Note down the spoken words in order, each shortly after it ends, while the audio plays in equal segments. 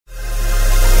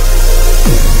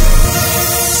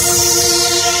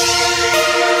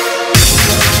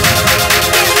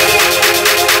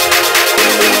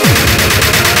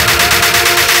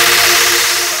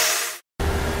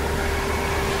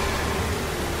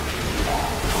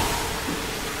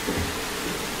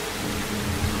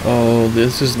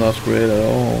this is not great at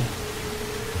all.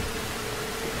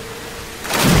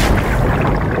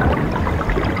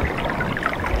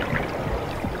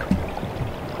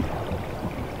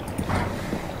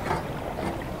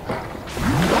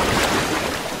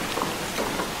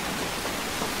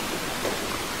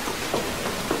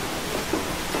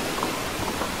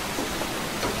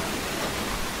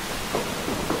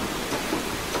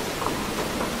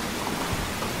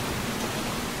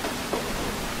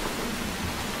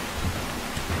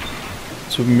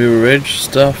 Some mirror edge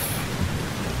stuff.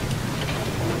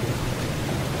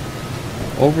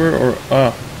 Over or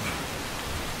up?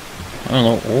 I don't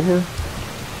know, over?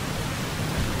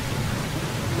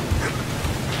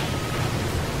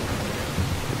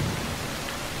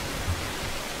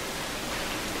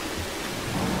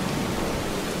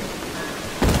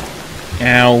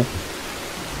 Ow.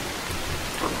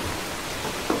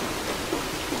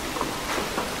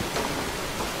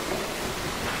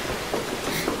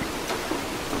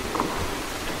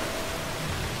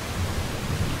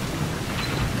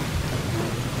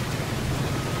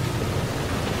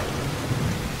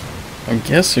 I'm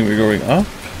guessing we're going up,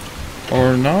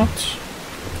 or not?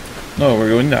 No, we're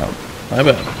going down. My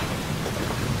bad.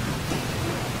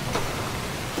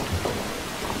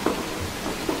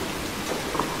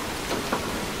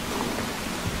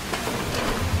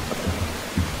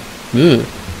 Ugh,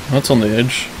 that's on the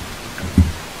edge.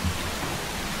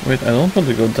 Wait, I don't want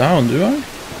to go down, do I?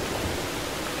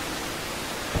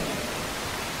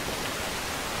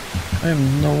 I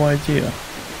have no idea.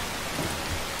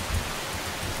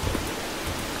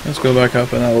 Let's go back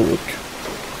up and have a look.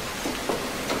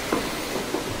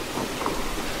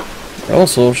 I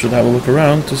also should have a look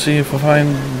around to see if I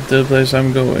find the place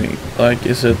I'm going. Like,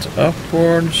 is it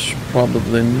upwards?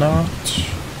 Probably not.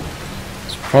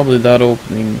 It's probably that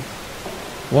opening.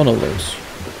 One of those.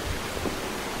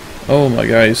 Oh my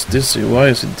god, it's dizzy. Why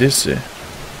is it dizzy?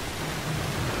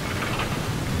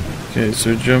 Okay,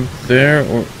 so jump there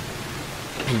or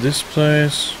to this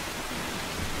place.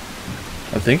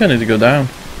 I think I need to go down.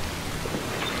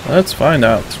 Let's find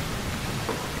out.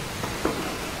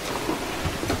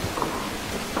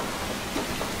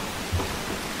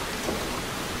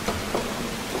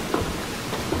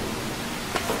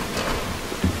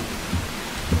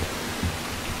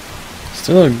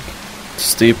 Still a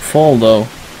steep fall though.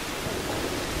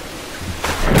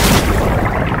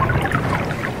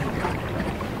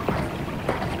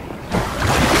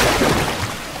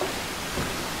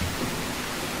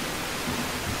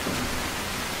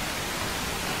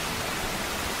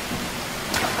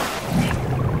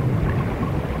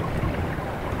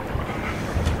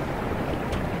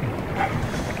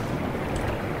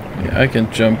 I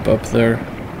can jump up there.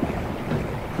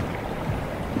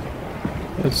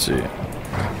 Let's see.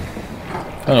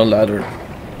 Found a ladder.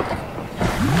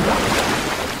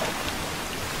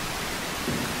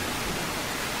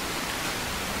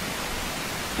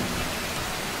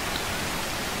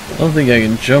 I don't think I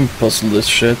can jump puzzle this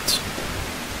shit.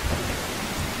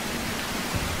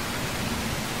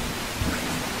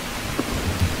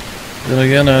 Then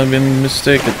again, I've been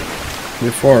mistaken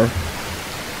before.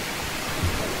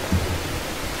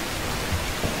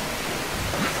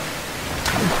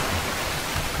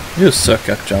 You suck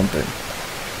at jumping.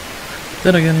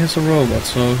 Then again, he's a robot,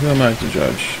 so who am I to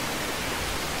judge?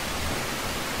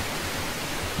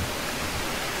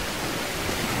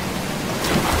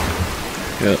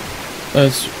 Yeah,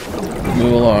 let's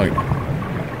move along.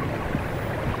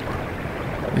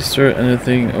 Is there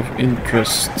anything of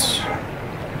interest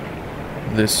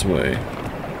this way?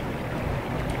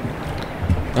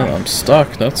 Oh, I'm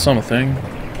stuck, that's something.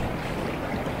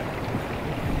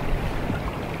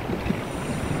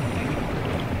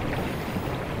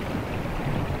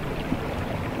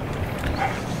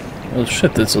 Oh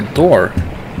shit, it's a door.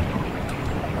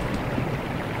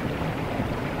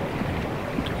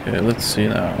 Okay, let's see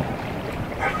now.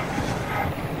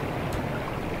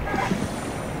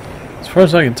 As far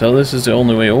as I can tell, this is the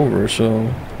only way over, so...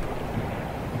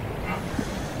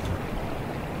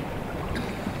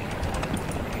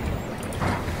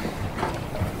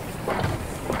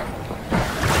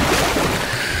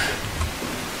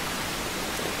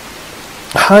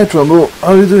 Hi Trumbo,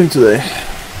 how are you doing today?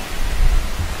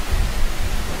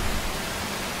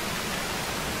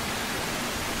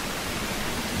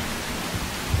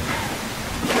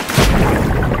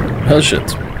 Oh shit.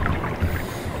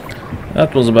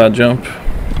 That was a bad jump.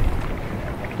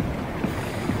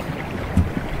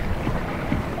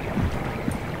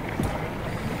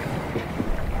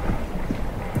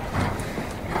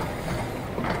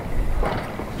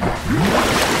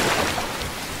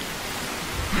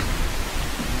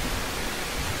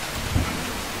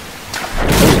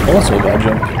 also a bad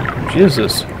jump.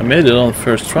 Jesus, I made it on the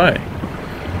first try.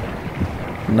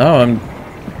 Now I'm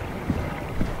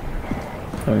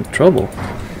having trouble.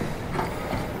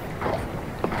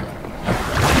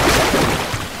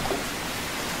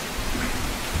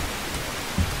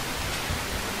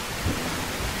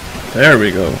 There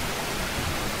we go.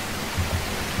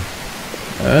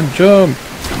 And jump!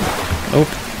 Oh,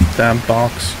 damn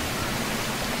box.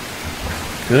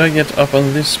 Could I get up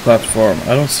on this platform?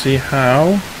 I don't see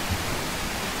how.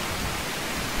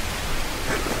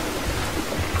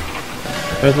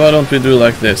 But why don't we do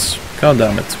like this? God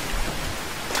damn it.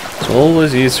 It's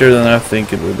always easier than I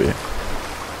think it would be.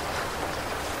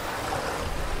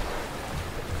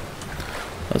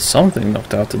 Something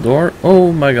knocked out the door.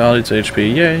 Oh my god, it's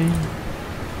HP. Yay!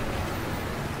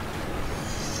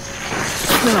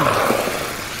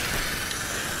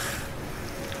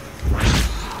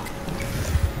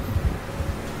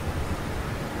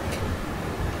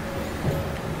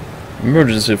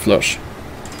 Emergency flush.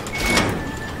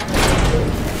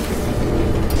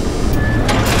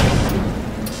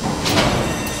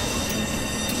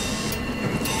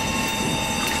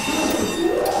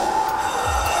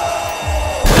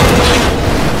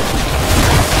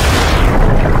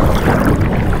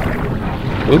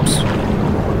 Oops.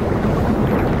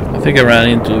 I think I ran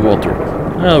into the water.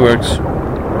 That works.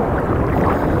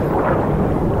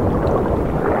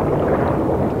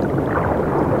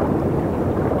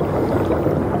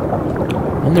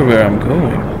 Wonder where I'm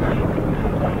going.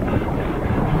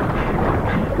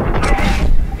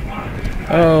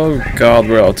 Oh god,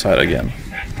 we're outside again.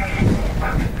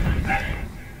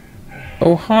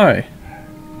 Oh hi.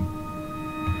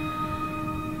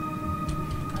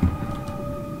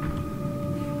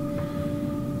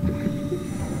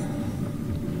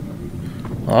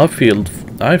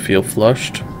 I feel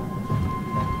flushed.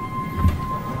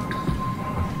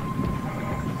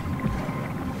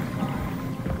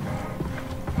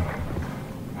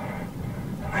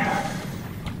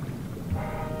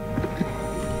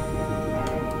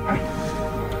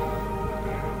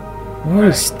 What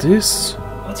is this?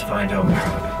 Let's find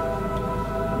Omicron.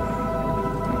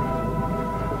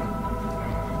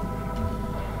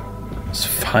 Let's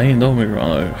find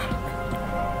Omicron.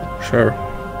 Sure.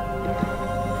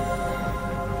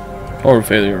 Power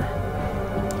failure.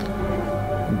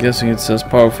 I'm guessing it says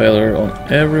power failure on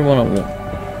every one of them.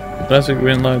 Plastic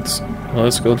green lights. Well,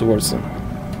 let's go towards them.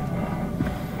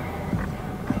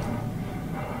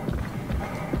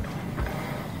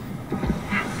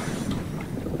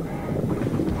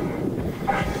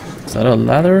 Is that a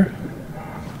ladder?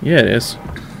 Yeah, it is.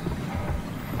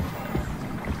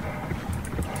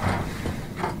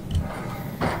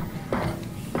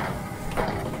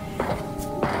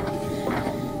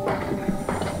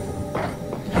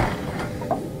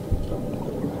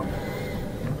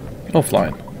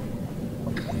 Offline.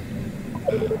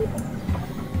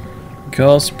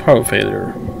 Gas power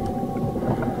failure.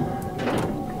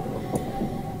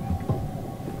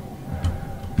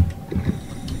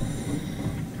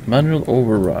 Manual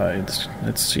overrides.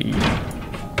 Let's see.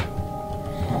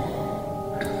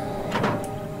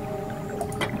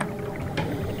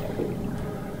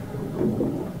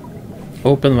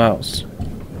 Open mouse.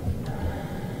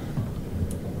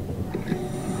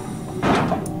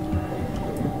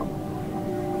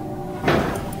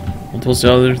 What was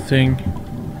the other thing?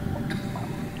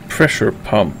 Pressure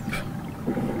pump.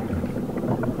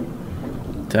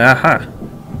 Aha!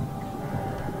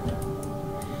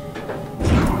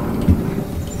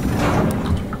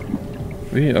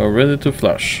 We are ready to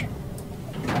flush.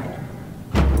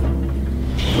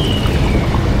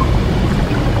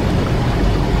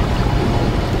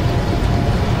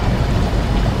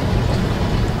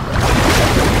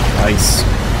 Nice.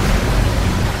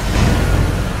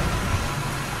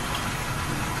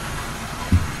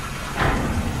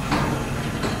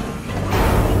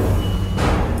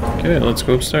 Okay, let's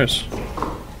go upstairs.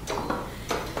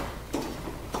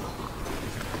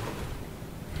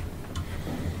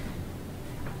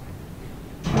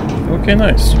 Okay,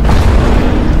 nice.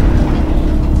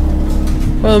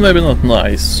 Well, maybe not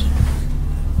nice.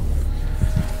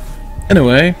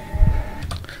 Anyway,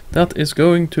 that is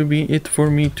going to be it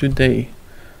for me today.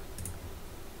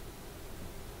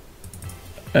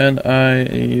 And I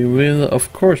will,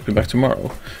 of course, be back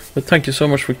tomorrow. But thank you so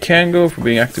much for Kango, for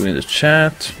being active in the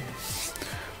chat.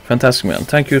 Fantastic, man.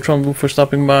 Thank you, Trombo, for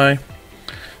stopping by.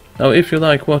 Now, if you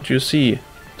like what you see,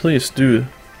 please do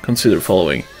consider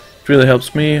following. It really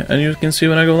helps me, and you can see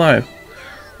when I go live.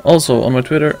 Also, on my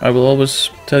Twitter, I will always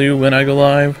tell you when I go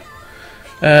live.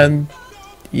 And,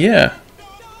 yeah.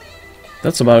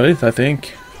 That's about it, I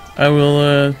think. I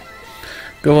will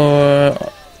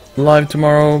go live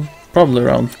tomorrow, probably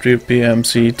around 3 PM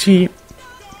CET.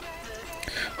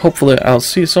 Hopefully I'll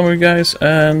see some of you guys,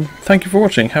 and thank you for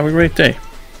watching. Have a great day.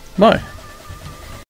 Bye.